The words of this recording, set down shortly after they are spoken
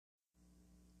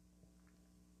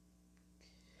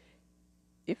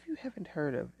If you haven't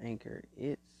heard of Anchor,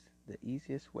 it's the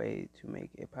easiest way to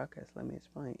make a podcast. Let me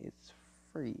explain. It's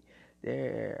free.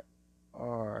 There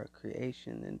are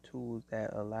creation and tools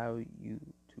that allow you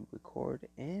to record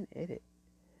and edit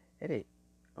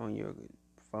on your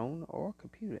phone or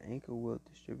computer. Anchor will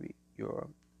distribute your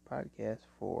podcast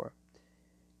for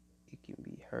it can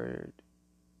be heard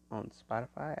on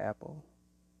Spotify, Apple,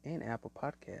 and Apple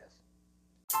Podcasts.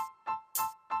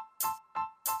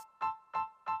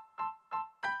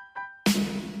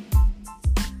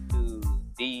 To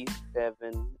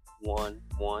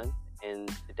D711, and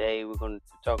today we're going to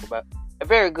talk about a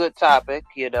very good topic.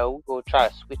 We're going to try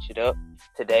to switch it up.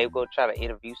 Today we're going to try to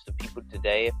interview some people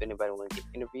today. If anybody want to get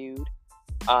interviewed,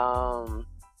 all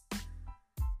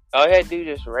you have to do is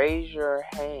just raise your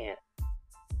hand.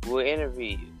 We'll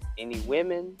interview you. Any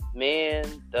women, men,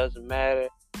 doesn't matter.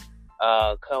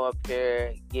 Come up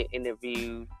here, get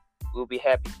interviewed. We'll be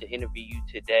happy to interview you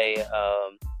today.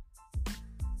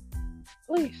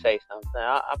 Please say something.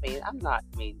 I mean, I'm not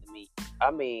mean to me.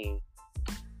 I mean,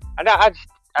 I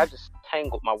just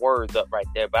tangled my words up right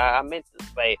there, but I meant to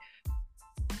say,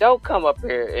 don't come up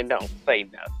here and don't say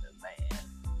nothing, man.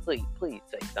 Please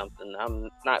say something. I'm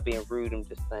not being rude. I'm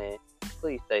just saying,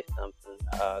 please say something.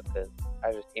 Cause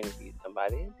I just interviewed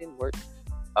somebody and it didn't work.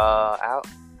 Out.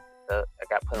 I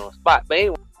got put on the spot. But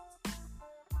anyway.